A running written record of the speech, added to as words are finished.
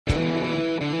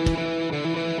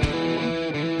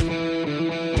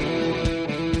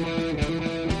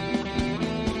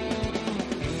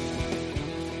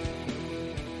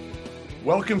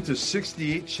Welcome to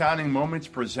 68 Shining Moments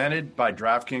presented by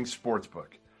DraftKings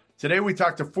Sportsbook. Today we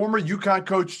talked to former UConn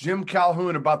coach Jim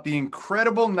Calhoun about the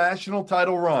incredible national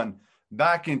title run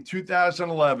back in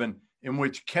 2011 in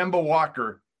which Kemba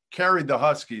Walker carried the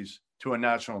Huskies to a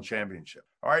national championship.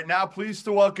 All right, now pleased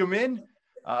to welcome in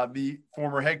the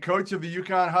former head coach of the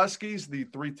UConn Huskies, the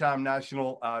three-time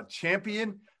national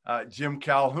champion, Jim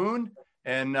Calhoun.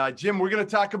 And Jim, we're going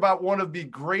to talk about one of the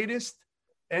greatest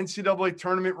NCAA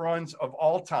tournament runs of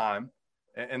all time,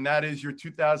 and that is your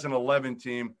 2011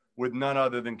 team with none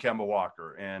other than Kemba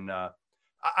Walker. And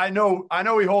I know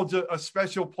he holds a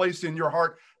special place in your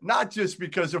heart, not just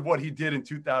because of what he did in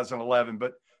 2011,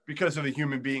 but because of the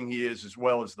human being he is as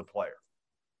well as the player.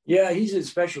 Yeah, he's a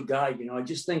special guy. You know, I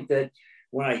just think that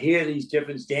when I hear these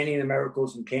different Danny and the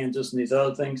Miracles from Kansas and these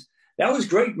other things, that was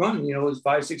great running. You know, it was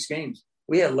 5-6 games.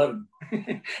 We had 11.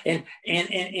 and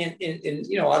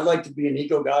you know, I'd like to be an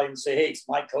ego guy and say, hey, it's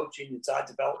my coaching, it's our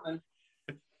development.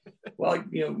 Well,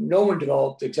 you know, no one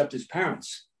developed except his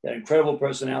parents, that incredible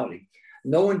personality.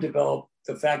 No one developed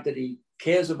the fact that he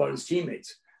cares about his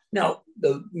teammates. Now,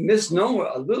 the misnomer,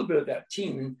 a little bit of that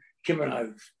team, and Kim and I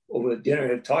over dinner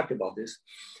have talked about this,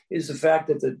 is the fact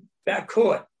that the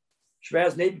backcourt,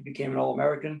 Shabazz Napier became an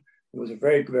All-American. He was a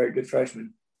very, very good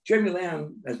freshman. Jeremy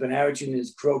Lamb has been averaging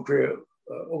his pro career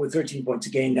over 13 points a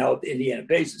game now at the Indiana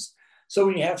Pacers. So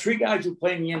when you have three guys who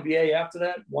play in the NBA after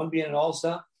that, one being an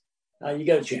all-star, you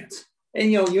got a chance.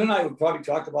 And, you know, you and I would probably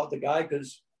talk about the guy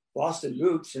because Boston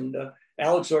roots and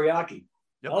Alex Oriaki.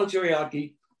 Yep. Alex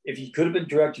Oriaki, if he could have been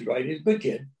directed right, he's a good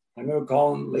kid. I remember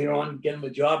calling him later on, getting him a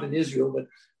job in Israel, but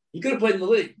he could have played in the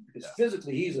league because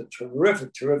physically he's a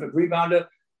terrific rebounder,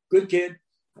 good kid,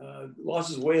 lost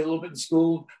his way a little bit in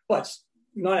school, but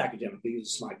not academically, he's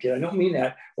a smart kid. I don't mean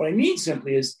that. What I mean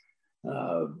simply is, you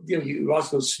know,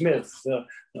 Roscoe Smith,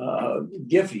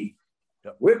 Giffey.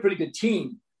 Yep. We're a pretty good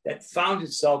team that found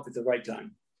itself at the right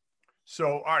time.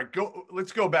 So, all right,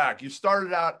 let's go back. You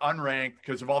started out unranked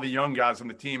because of all the young guys on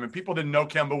the team, and people didn't know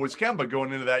Kemba was Kemba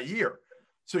going into that year.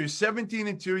 So you're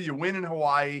 17-2, you win in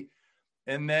Hawaii,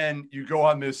 and then you go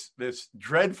on this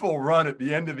dreadful run at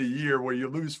the end of the year where you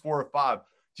lose 4 or 5.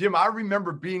 Jim, I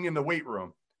remember being in the weight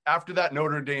room after that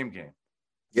Notre Dame game.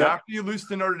 Yep. After you lose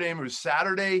to Notre Dame, it was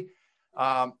Saturday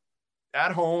at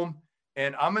home,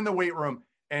 and I'm in the weight room,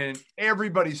 and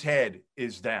everybody's head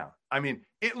is down. I mean,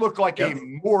 it looked like a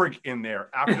morgue in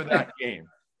there after that game.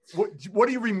 What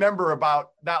do you remember about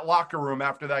that locker room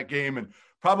after that game, and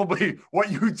probably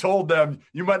what you told them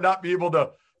you might not be able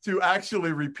to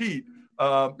actually repeat?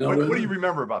 What do you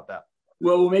remember about that?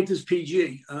 Well, we'll make this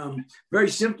PG.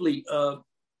 Very simply,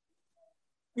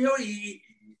 you know,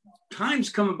 times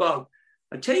come about.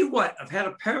 I tell you what, I've had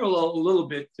a parallel a little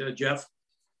bit, Jeff.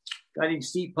 A guy named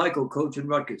Steve Pico, coach in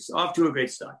Rutgers, off to a great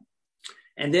start.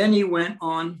 And then he went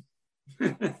on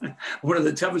one of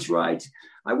the toughest rides.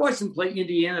 I watched him play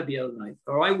Indiana the other night,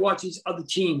 or I watched these other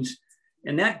teams,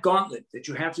 and that gauntlet that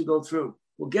you have to go through.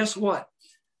 Well, guess what?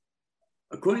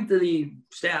 According to the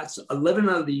stats, 11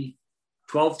 out of the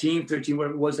 12 teams, 13,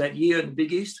 whatever it was that year in the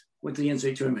Big East, went to the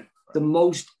NCAA tournament, the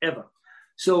most ever.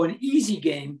 So an easy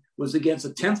game was against a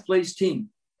 10th place team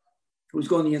who was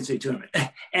going to the NCAA tournament.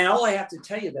 And all I have to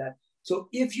tell you that, so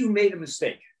if you made a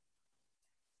mistake,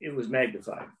 it was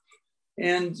magnified.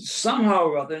 And somehow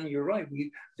or other, and you're right,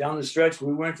 we down the stretch,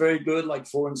 we weren't very good, like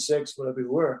 4 and 6, whatever we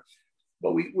were.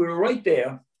 But we were right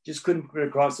there, just couldn't get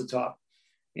across the top.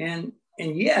 And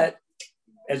yet,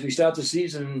 as we start the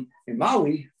season in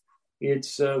Maui,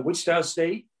 it's Wichita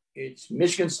State, it's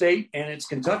Michigan State, and it's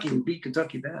Kentucky. We beat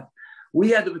Kentucky bad.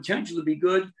 We had the potential to be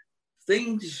good.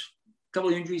 Things, a couple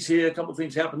of injuries here, a couple of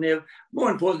things happened there.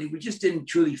 More importantly, we just didn't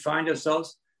truly find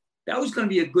ourselves. That was going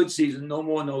to be a good season, no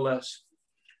more, no less.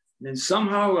 And then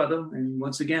somehow or other, and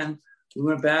once again, we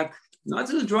went back, not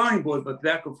to the drawing board, but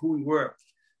back of who we were.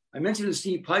 I mentioned to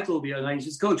Steve Pico the other night. He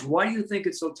says, Coach, why do you think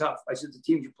it's so tough? I said, the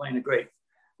teams you're playing are great.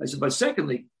 I said, but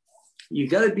secondly, you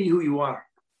got to be who you are.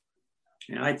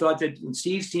 And I thought that when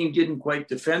Steve's team didn't quite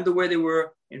defend the way they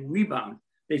were and rebound,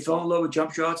 they fell in love with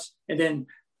jump shots and then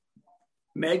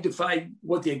magnified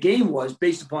what their game was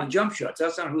based upon jump shots.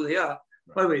 That's not who they are.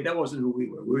 By the way, that wasn't who we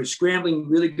were. We were scrambling,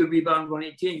 really good rebound,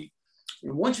 118.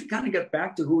 And once we kind of got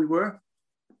back to who we were,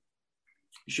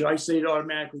 should I say it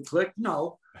automatically clicked?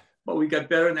 No, but we got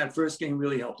better, and that first game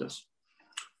really helped us.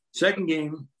 Second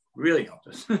game really helped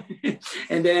us.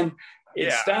 And then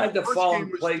it started to fall in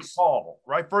place. DePaul,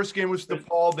 right? First game was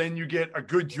DePaul. Then you get a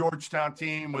good Georgetown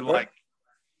team with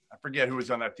I forget who was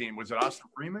on that team. Was it Austin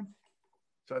Freeman?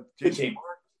 So Jason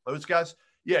Clark, those guys?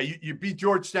 Yeah, you beat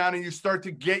Georgetown and you start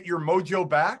to get your mojo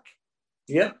back.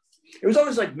 Yep. It was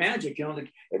always like magic,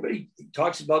 like everybody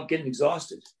talks about getting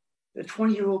exhausted. They're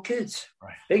 20-year-old kids.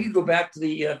 Right. They could go back to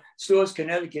the stores,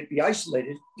 Connecticut, be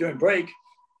isolated during break,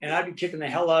 and I'd be kicking the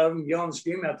hell out of them, yelling and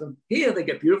screaming at them. Here, they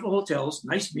get beautiful hotels,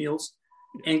 nice meals,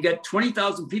 and get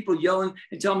 20,000 people yelling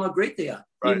and tell them how great they are.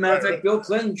 Right, matter of fact, Bill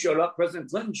Clinton showed up, President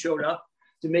Clinton showed up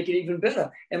to make it even better.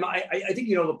 And I think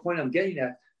the point I'm getting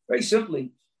at, very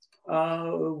simply,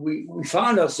 we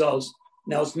found ourselves.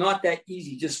 Now, it's not that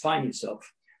easy, just find yourself.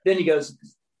 Then he goes,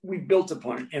 we built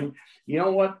upon it. And you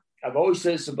know what? I've always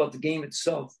said this about the game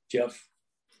itself, Jeff.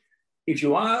 If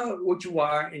you are what you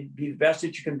are and be the best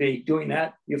that you can be, doing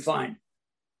that, you're fine.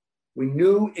 We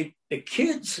knew it, the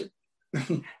kids,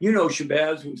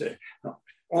 Shabazz was an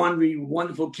ornery,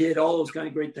 wonderful kid, all those kind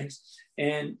of great things.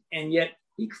 And yet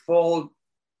he followed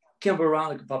Kemba around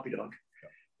like a puppy dog.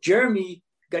 Jeremy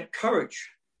got courage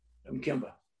from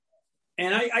Kemba.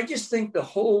 And I just think the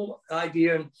whole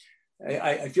idea,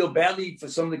 I feel badly for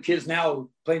some of the kids now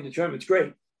playing the tournament. It's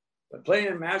great. But playing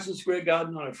in Madison Square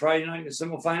Garden on a Friday night in the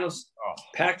semifinals,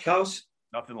 packed house.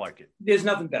 Nothing like it. There's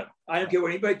nothing better. I don't care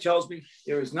what anybody tells me.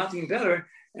 There is nothing better.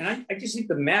 And I just think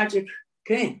the magic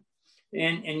came.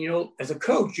 And as a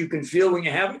coach, you can feel when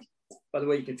you have it. By the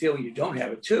way, you can feel when you don't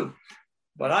have it too.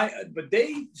 But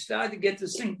they started to get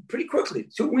this thing pretty quickly.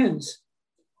 2 wins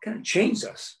kind of changed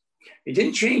us. It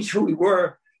didn't change who we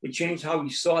were. It changed how we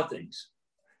saw things.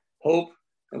 Hope,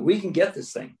 and we can get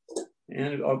this thing.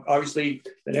 And obviously,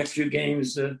 the next few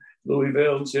games,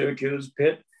 Louisville, Syracuse,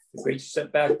 Pitt, a great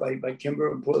setback by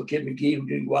Kimber and poor kid McGee, who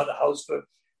didn't go out of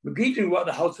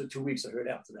the house for 2 weeks, I heard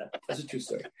after that. That's a true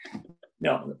story.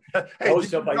 No. Hey,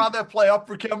 did you draw that play up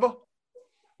for Kemba?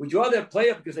 We draw that play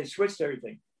up because they switched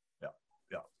everything.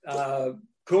 Yeah.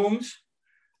 Coombs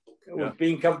was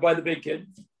being covered by the big kid.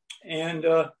 And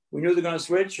we knew they're going to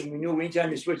switch, and we knew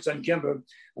anytime you switched on Kemba,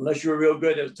 unless you were real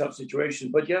good, it was a tough situation.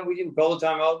 But we didn't call the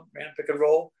timeout, ran pick and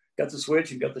roll, got the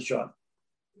switch, and got the shot.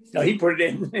 No, he put it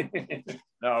in.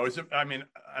 No, it was, an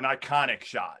iconic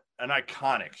shot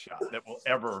that will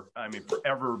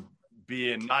forever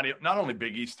be in not only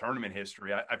Big East tournament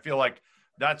history. I feel like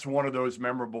that's one of those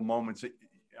memorable moments that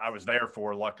I was there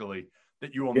for, luckily,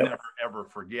 that you will never, ever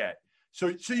forget.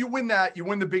 So you win that, you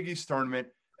win the Big East tournament,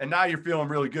 and now you're feeling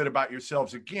really good about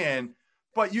yourselves again.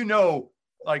 But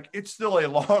it's still a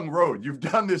long road. You've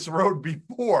done this road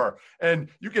before, and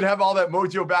you can have all that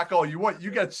mojo back all you want. You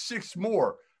got 6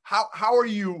 more. How are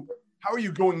you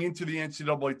going into the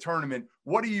NCAA tournament?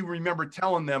 What do you remember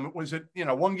telling them? Was it,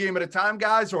 1 game at a time,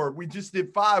 guys, or we just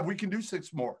did 5, we can do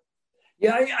 6 more?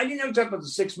 Yeah, I didn't ever talk about the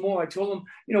 6 more. I told them,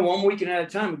 1 weekend at a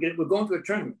time, we're going to a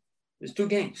tournament. There's 2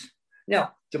 games.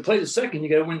 Now, to play the second, you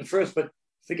got to win the first, but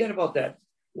forget about that.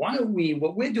 Why don't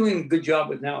what we're doing a good job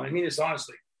with now, and I mean this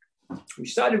honestly, we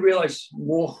started to realize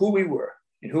more who we were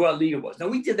and who our leader was. Now,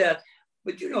 we did that,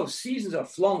 but seasons are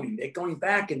flowing. They're going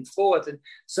back and forth, and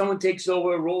someone takes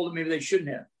over a role that maybe they shouldn't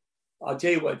have. I'll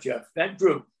tell you what, Jeff, that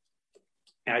group,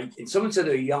 and someone said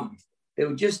they're young. They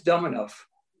were just dumb enough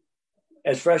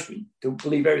as freshmen to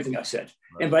believe everything I said.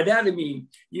 Right. And by that, I mean,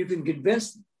 you can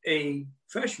convince a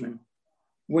freshman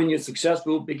when you're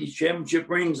successful, Big East championship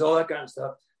rings, all that kind of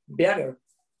stuff, better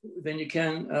than you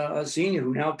can a senior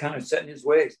who now kind of set in his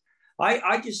ways.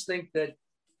 I just think that,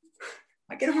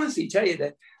 I can honestly tell you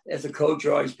that as a coach,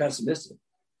 you're always pessimistic.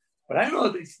 But I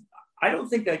don't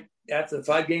think that after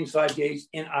 5 games, 5 days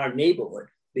in our neighborhood,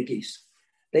 Big East,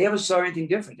 they ever saw anything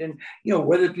different. And,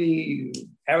 whether it be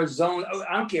Arizona,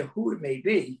 I don't care who it may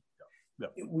be,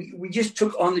 we just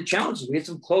took on the challenges. We had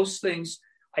some close things.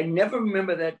 I never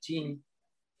remember that team.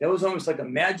 That was almost like a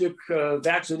magic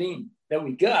vaccine that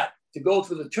we got to go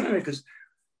through the tournament, because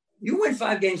you win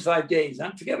 5 games, 5 days. I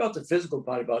forget about the physical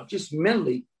part, about just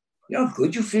mentally. You know how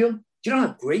good you feel? Do you know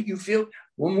how great you feel?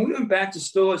 When we went back to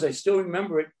stores, I still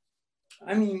remember it.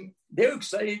 I mean, they're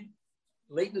excited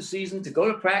late in the season to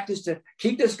go to practice to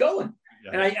keep this going.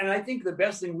 Yeah. And I think the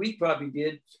best thing we probably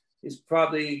did is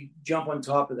probably jump on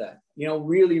top of that.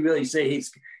 Really, really say, hey,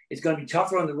 it's going to be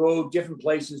tougher on the road, different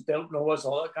places, don't know us,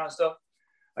 all that kind of stuff.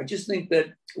 I just think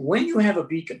that when you have a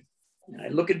beacon, and I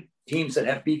look at teams that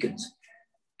have beacons,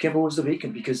 Kemba was the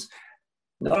beacon, because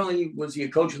not only was he a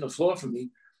coach on the floor for me,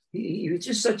 he was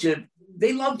just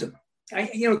they loved him.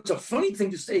 It's a funny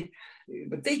thing to say,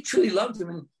 but they truly loved him.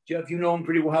 And Jeff, you know him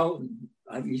pretty well.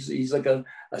 He's like a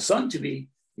son to me.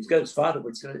 He's got his father, but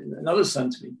he's got another son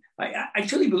to me. I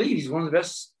truly believe he's one of the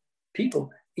best people.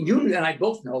 You and I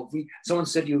both know. Someone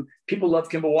said to you, people love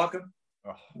Kemba Walker.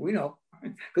 Oh. We know,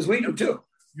 because we do too.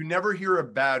 You never hear a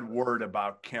bad word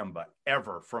about Kemba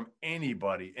ever from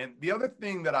anybody. And the other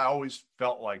thing that I always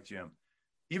felt like, Jim,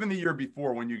 even the year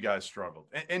before when you guys struggled,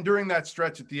 and during that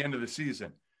stretch at the end of the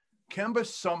season, Kemba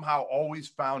somehow always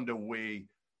found a way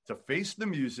to face the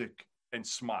music and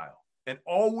smile and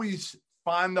always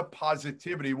find the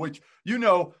positivity, which, you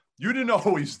didn't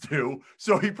always do.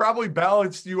 So he probably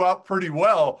balanced you out pretty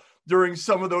well during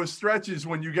some of those stretches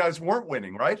when you guys weren't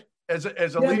winning, right? As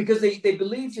a leader. Because they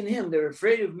believed in him. They're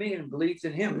afraid of me and believed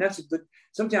in him. And that's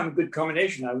sometimes a good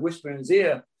combination. I whisper in his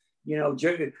ear,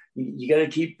 Jeremy, you got to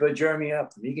keep Jeremy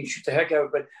up. He can shoot the heck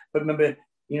out, but remember,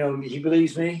 he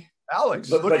believes me. Alex,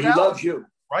 but he loves you,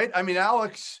 right? I mean,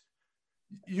 Alex,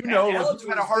 Alex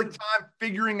had a hard time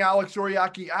figuring Alex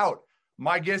Oriaki out.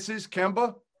 My guess is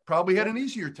Kemba probably had an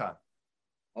easier time.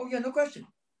 Oh yeah, no question.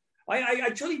 I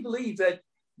truly believe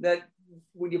that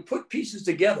when you put pieces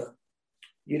together,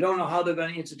 you don't know how they're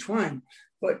going to intertwine.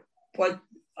 But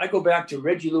I go back to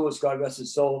Reggie Lewis, God rest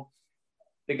his soul.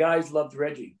 The guys loved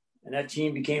Reggie, and that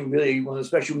team became really one of the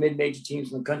special mid-major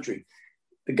teams in the country.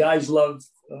 The guys loved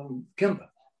Kemba.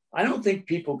 I don't think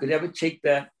people could ever take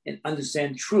that and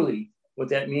understand truly what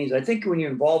that means. I think when you're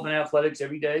involved in athletics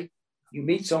every day, you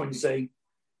meet someone and say,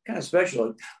 kind of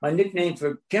special. My nickname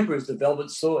for Kemba is the Velvet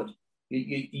Sword.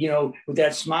 With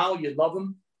that smile, you love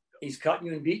him. He's cutting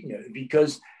you and beating you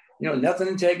because, nothing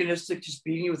antagonistic, just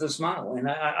beating you with a smile. And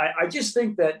I just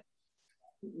think that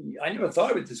I never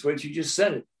thought of it this way, but you just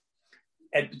said it.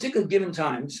 At particular given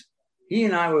times, he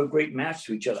and I were a great match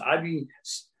to each other. I'd be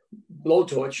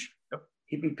blowtorch.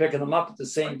 He'd be picking them up at the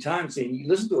same time, saying, "You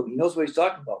listen to him. He knows what he's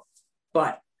talking about."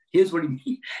 But here's what he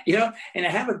means, And I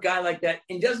have a guy like that,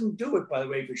 and doesn't do it, by the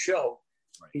way, for show.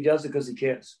 Right. He does it because he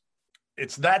cares.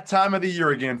 It's that time of the year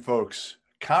again, folks.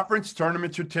 Conference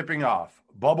tournaments are tipping off.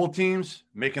 Bubble teams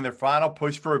making their final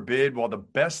push for a bid, while the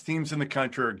best teams in the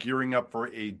country are gearing up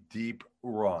for a deep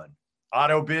run.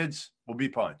 Auto bids will be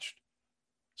punched.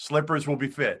 Slippers will be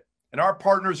fit. And our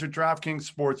partners at DraftKings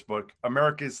Sportsbook,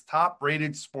 America's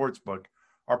top-rated sportsbook,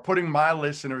 are putting my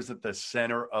listeners at the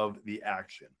center of the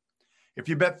action. If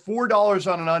you bet $4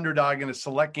 on an underdog in a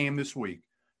select game this week,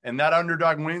 and that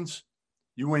underdog wins,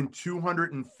 you win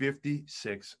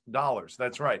 $256.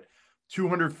 That's right,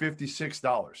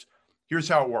 $256. Here's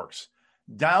how it works.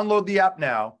 Download the app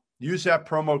now. Use that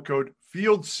promo code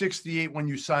FIELD68 when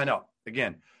you sign up.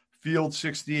 Again,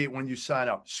 FIELD68 when you sign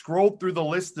up. Scroll through the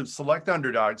list of select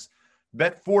underdogs,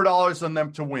 bet $4 on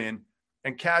them to win,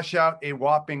 and cash out a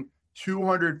whopping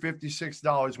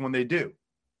 $256 when they do.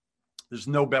 There's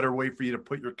no better way for you to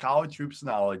put your college hoops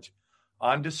knowledge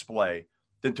on display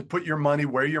than to put your money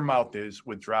where your mouth is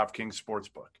with DraftKings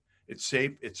Sportsbook. It's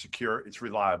safe, it's secure, it's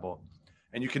reliable,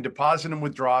 and you can deposit and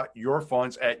withdraw your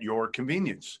funds at your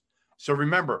convenience. So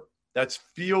remember, that's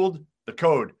the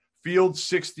code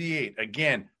FIELD68.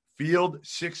 Again,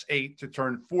 FIELD68 to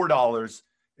turn $4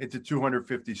 into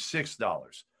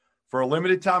 $256. For a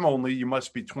limited time only, you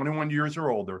must be 21 years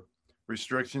or older.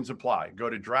 Restrictions apply. Go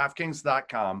to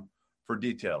DraftKings.com for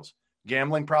details.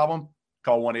 Gambling problem?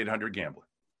 Call 1-800-GAMBLER.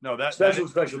 No, that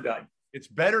special guy. It's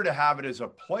better to have it as a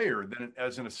player than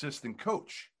as an assistant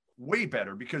coach. Way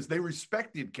better because they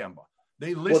respected Kemba.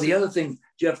 They listened. Well, the other thing,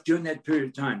 Jeff, during that period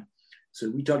of time,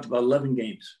 so we talked about 11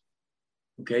 games.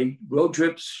 Okay, road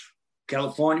trips,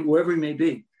 California, wherever it may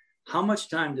be. How much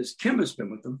time does Kemba spend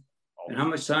with them? And how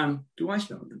much time do I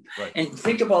spend with them? Right. And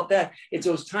think about that. It's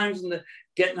those times in the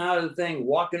getting out of the thing,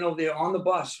 walking over there on the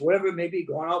bus, whatever it may be,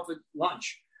 going out for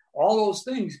lunch, all those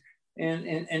things. And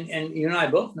you and I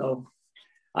both know,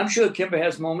 I'm sure Kemba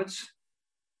has moments,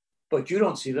 but you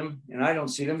don't see them and I don't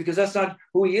see them because that's not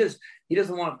who he is. He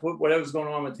doesn't want to put whatever's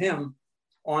going on with him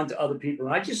onto other people.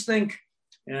 And I just think,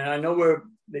 and I know we're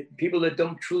people that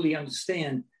don't truly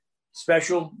understand,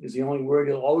 special is the only word.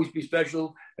 He'll always be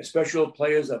special. As special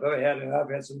players I've ever had, and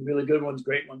I've had some really good ones,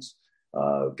 great ones.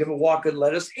 Kemba Walker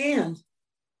led us. And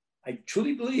I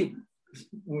truly believe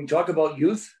when we talk about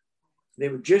youth, they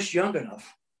were just young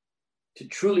enough to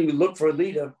truly look for a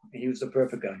leader, and he was the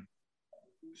perfect guy.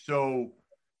 So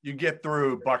you get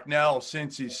through Bucknell,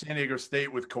 Cincy, San Diego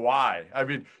State with Kawhi. I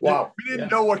mean, wow. We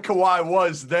didn't know what Kawhi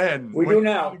was then. We do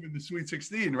now. In the Sweet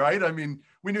 16, right? I mean,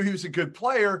 we knew he was a good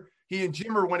player. He and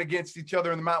Jimmer went against each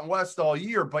other in the Mountain West all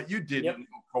year, but you didn't know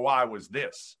Kawhi was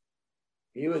this.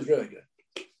 He was really good.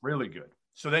 Really good.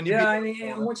 So then you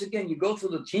and once again, you go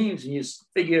through the teams and you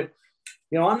figure,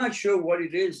 I'm not sure what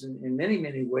it is in many,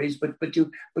 many ways, but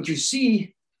you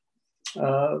see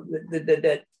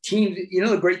that team.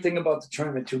 The great thing about the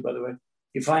tournament too, by the way,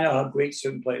 you find out how great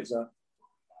certain players are.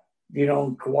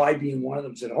 Kawhi being one of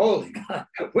them said, "Holy God,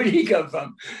 where did he come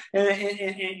from?"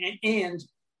 And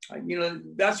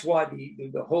that's why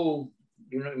the whole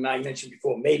I mentioned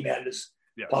before, May Madness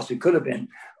possibly could have been,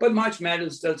 but March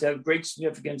Madness does have great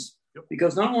significance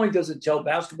because not only does it tell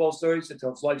basketball stories, it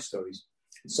tells life stories.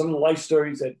 And some of the life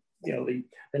stories that the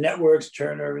networks,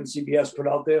 Turner and CBS put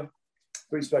out there.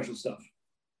 Pretty special stuff.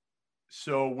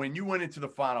 So when you went into the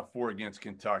Final Four against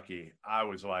Kentucky, I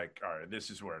was like, all right, this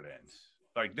is where it ends.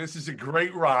 Like, this is a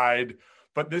great ride,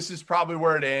 but this is probably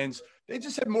where it ends. They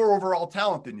just had more overall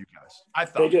talent than you guys, I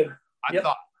thought. They did. I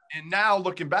thought. And now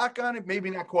looking back on it, maybe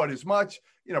not quite as much.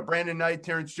 Brandon Knight,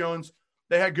 Terrence Jones,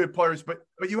 they had good players, but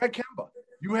you had Kemba.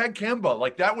 You had Kemba.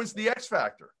 Like, that was the X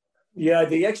factor. Yeah,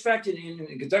 the X factor in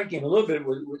the Kentucky game a little bit,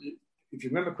 was, if you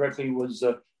remember correctly, was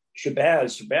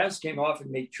Shabazz. Shabazz came off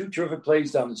and made 2 terrific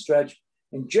plays down the stretch.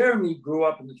 And Jeremy grew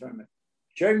up in the tournament.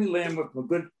 Jeremy Lamb was a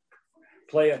good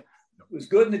player. Was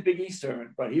good in the Big East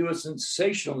tournament, but he was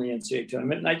sensational in the NCAA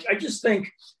tournament. And I just think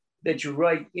that you're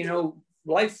right.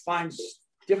 Life finds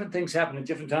different things happen at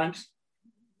different times.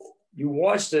 You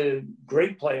watched a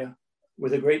great player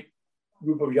with a great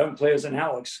group of young players and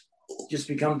Alex just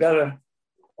become better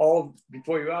all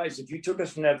before your eyes. If you took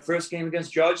us from that first game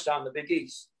against Georgetown, the Big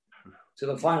East, to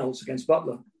the finals against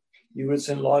Butler, you would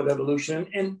see a lot of evolution.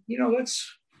 And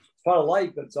that's part of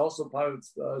life, but it's also part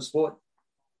of sport.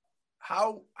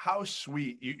 How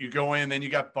sweet. You go in, then you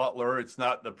got Butler. It's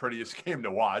not the prettiest game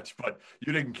to watch, but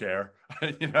you didn't care.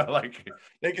 Like,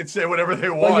 they can say whatever they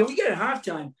want. Well, we get at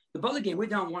halftime. The Butler game, we're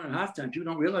down 1 at halftime.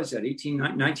 People don't realize that.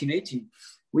 19-18.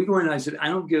 We go in and I said, I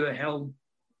don't give a hell,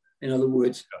 in other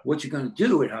words, what you're going to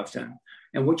do at halftime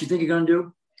and what you think you're going to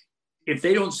do. If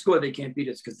they don't score, they can't beat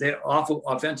us because they're awful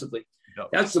offensively. Yep.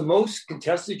 That's the most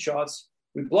contested shots.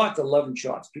 We blocked 11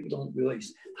 shots. People don't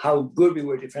realize how good we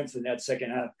were defensively in that second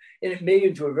half. And it made it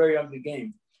into a very ugly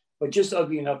game, but just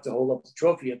ugly enough to hold up the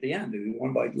trophy at the end. We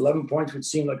won by 11 points, which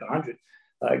seemed like 100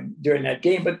 during that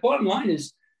game. But bottom line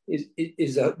is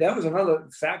that was another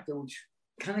factor which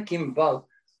kind of came about.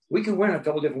 We could win a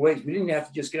couple different ways. We didn't have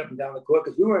to just get up and down the court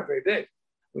because we weren't very big.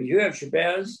 When you have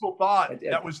Shabazz. People thought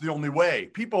that was the only way.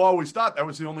 People always thought that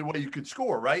was the only way you could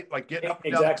score, right? Like, getting up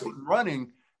and down the court and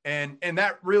running. And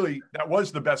that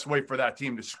was the best way for that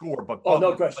team to score. But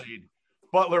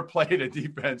Butler played a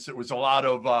defense. It was a lot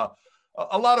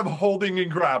of holding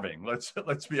and grabbing. Let's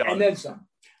be honest. And then some.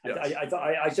 Yes.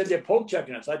 I said they're poke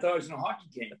checking us. I thought it was in a hockey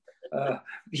game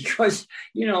because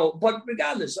But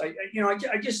regardless, I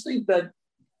just think that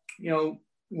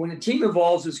when a team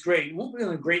evolves, it's great. It won't be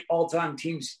one of the great all-time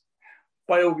teams,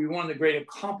 but it will be one of the great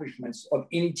accomplishments of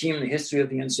any team in the history of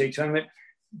the NCAA tournament.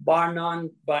 Bar none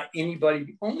by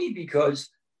anybody, only because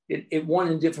it won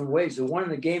in different ways. It won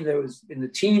in a game that was in the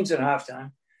teens at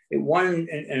halftime. It won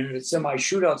in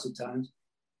semi-shootouts at times,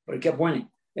 but it kept winning.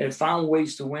 And it found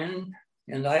ways to win.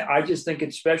 And I just think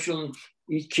it's special. And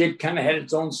each kid kind of had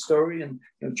its own story. And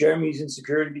Jeremy's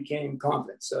insecurity became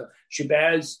confidence.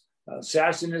 Shabazz,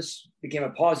 sassiness became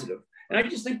a positive. And I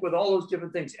just think with all those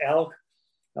different things, Alex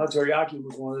Oriaki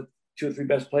was one of the 2 or 3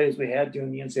 best players we had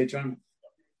during the NCAA tournament.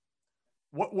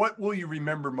 What will you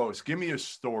remember most? Give me a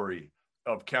story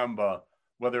of Kemba,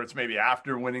 whether it's maybe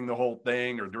after winning the whole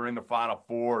thing or during the Final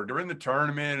Four or during the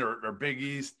tournament or Big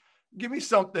East. Give me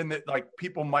something that, like,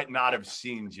 people might not have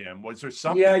seen, Jim. Was there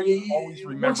something you always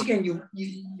remember? Once again,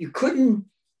 you couldn't,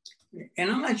 and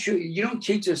I'm not sure, you don't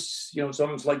teach us,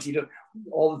 someone's like,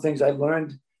 all the things I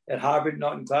learned at Harvard,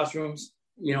 not in classrooms,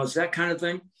 it's that kind of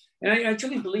thing. And I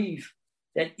truly believe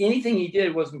that anything he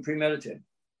did wasn't premeditated.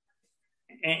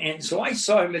 And so I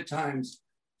saw him at times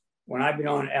when I've been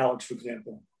on Alex, for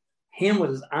example, him with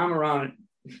his arm around,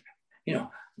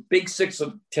 big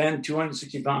 6'10",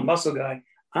 260-pound muscle guy,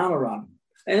 arm around him.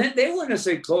 And they weren't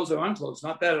necessarily close or unclose,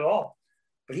 not that at all.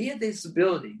 But he had this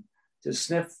ability to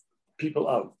sniff people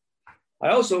out. I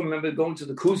also remember going to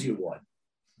the Cousy Award,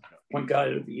 Point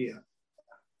Guard of the Year.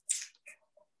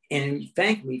 And he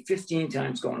thanked me 15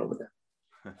 times going over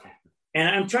there. And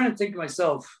I'm trying to think to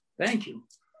myself, thank you.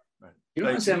 You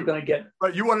don't say I'm going to get.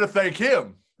 Right. You wanted to thank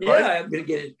him. Yeah, right? I'm going to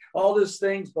get all these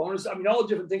things, bonus. I mean, all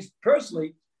different things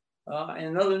personally. And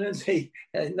another NCAA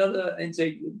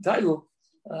title.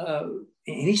 And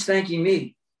he's thanking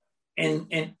me. And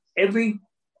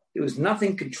there was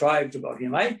nothing contrived about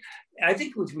him. I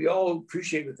think what we all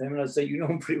appreciate with him, and I say you know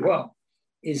him pretty well,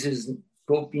 is his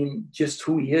being just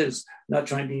who he is, not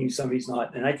trying to be somebody he's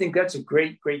not. And I think that's a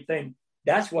great, great thing.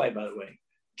 That's why, by the way,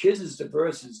 kids as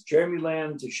diverse as Jeremy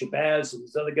Lamb to Shabazz and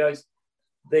these other guys,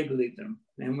 they believed in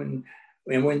him.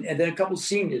 And then a couple of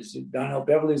seniors, Donnell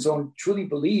Beverly's own, truly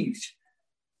believed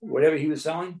whatever he was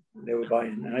selling, they were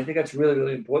buying. And I think that's really,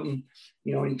 really important.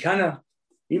 And he kind of,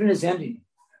 even his ending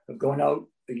of going out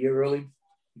a year early,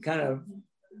 he kind of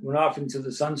went off into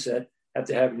the sunset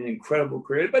after having an incredible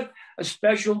career, but a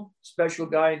special, special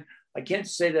guy. I can't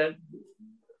say that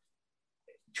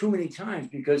too many times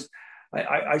because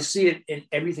I see it in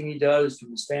everything he does,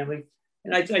 from his family.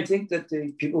 And I think that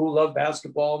the people who love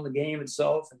basketball and the game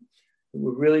itself, and who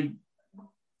were really,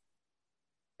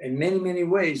 in many, many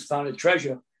ways, found a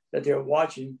treasure that they were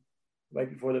watching right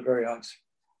before their very eyes.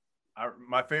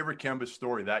 My favorite Kemba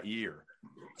story that year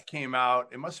came out.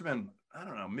 It must have been, I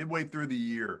don't know, midway through the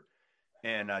year.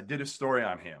 And I did a story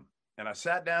on him. And I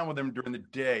sat down with him during the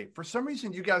day. For some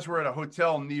reason, you guys were at a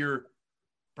hotel near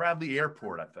Bradley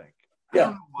Airport, I think.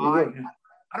 Yeah.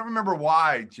 I don't remember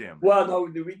why, Jim. Well, no,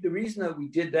 the reason that we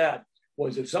did that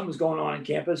was if something was going on in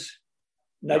campus,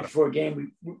 night before a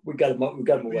game, we got them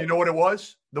away. You know what it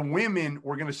was? The women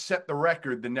were going to set the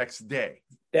record the next day.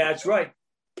 That's right.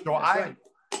 So I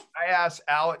asked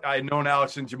Alex, I had known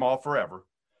Alex and Jamal forever.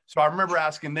 So I remember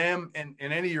asking them and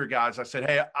any of your guys, I said,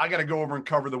 hey, I got to go over and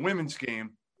cover the women's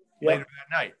game later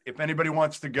that night. If anybody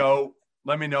wants to go,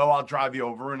 let me know. I'll drive you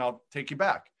over and I'll take you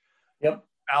back. Yep.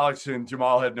 Alex and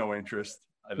Jamal had no interest.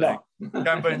 I think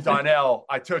Kemba and Donnell,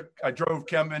 I drove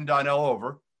Kemba and Donnell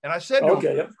over, and I said to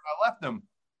them, I left them,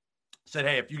 said,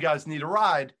 hey, if you guys need a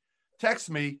ride, text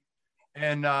me,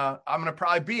 and I'm going to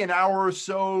probably be an hour or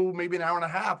so, maybe an hour and a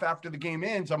half after the game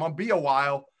ends. I'm going to be a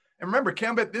while. And remember,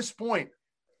 Kemba, at this point,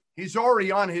 he's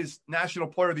already on his National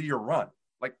Player of the Year run.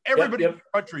 Like, everybody in the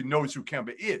country knows who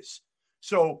Kemba is.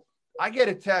 So I get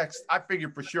a text. I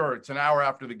figured for sure it's an hour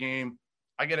after the game.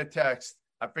 I get a text.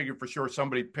 I figured for sure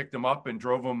somebody picked him up and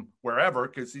drove him wherever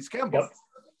because he's Kemba. Yep.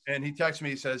 And he texts me,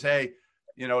 he says, hey,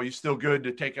 you still good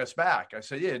to take us back? I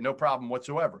said, yeah, no problem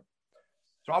whatsoever.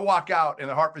 So I walk out in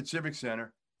the Hartford Civic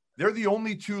Center. They're the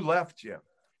only two left, Jim.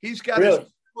 He's got his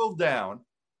pulled down,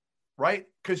 right?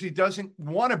 Because he doesn't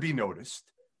want to be noticed.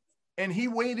 And he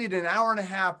waited an hour and a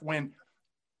half when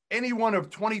any one of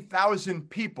 20,000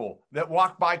 people that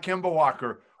walked by Kemba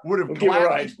Walker would have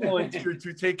gladly volunteered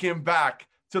to take him back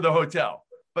to the hotel.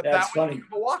 But that's Kemba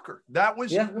Walker. That's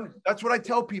what I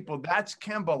tell people. That's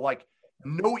Kemba, like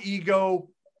no ego,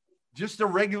 just a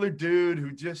regular dude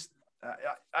who just,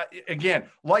 again,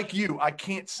 like you, I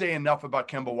can't say enough about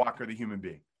Kemba Walker, the human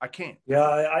being. I can't. Yeah,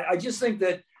 I just think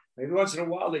that maybe once in a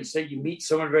while they say you meet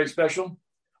someone very special.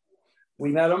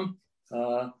 We met him.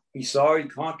 He saw, he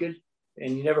conquered,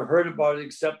 and you never heard about it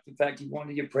except the fact he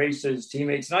wanted to give praise to his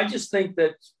teammates. And I just think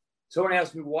that someone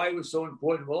asked me why it was so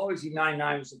important. Well, obviously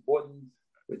 9-9 was important.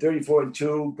 With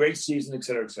 34-2, great season, et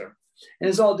cetera, et cetera. And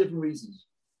there's all different reasons.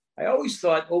 I always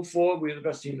thought 04, we were the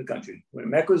best team in the country when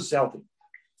Mecca was healthy.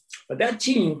 But that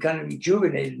team kind of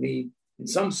rejuvenated me in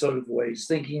some sort of ways,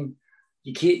 thinking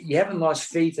you haven't lost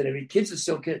faith in every kids are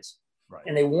still kids. Right.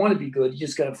 And they want to be good. You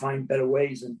just got to find better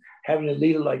ways. And having a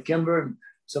leader like Kemba and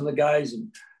some of the guys,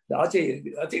 and I'll tell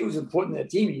you, I think it was important that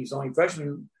team. He was only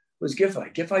freshman, was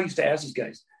Giffey. Giffey used to ask these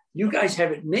guys, you guys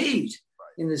have it made.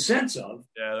 In the sense of,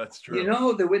 that's true.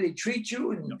 The way they treat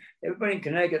you and everybody in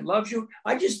Connecticut loves you.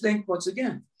 I just think, once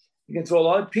again, you can throw a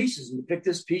lot of pieces and you pick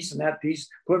this piece and that piece,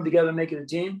 put them together, make it a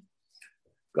team.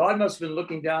 God must have been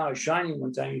looking down or shining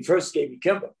one time. He first gave me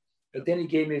Kemba, but then he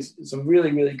gave me some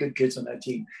really, really good kids on that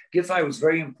team. Giffey was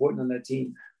very important on that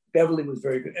team. Beverly was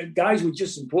very good. And guys were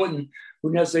just important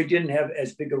who necessarily didn't have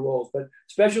as big a roles, but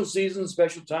special season,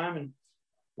 special time. And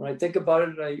when I think about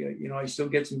it, I still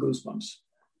get some goosebumps.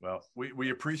 Well,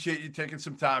 we appreciate you taking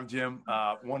some time, Jim.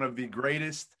 One of the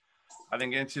greatest, I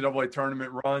think, NCAA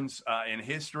tournament runs in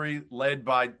history, led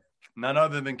by none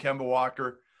other than Kemba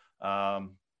Walker.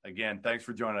 Again, thanks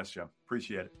for joining us, Jim.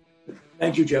 Appreciate it.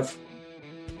 Thank you, Jeff.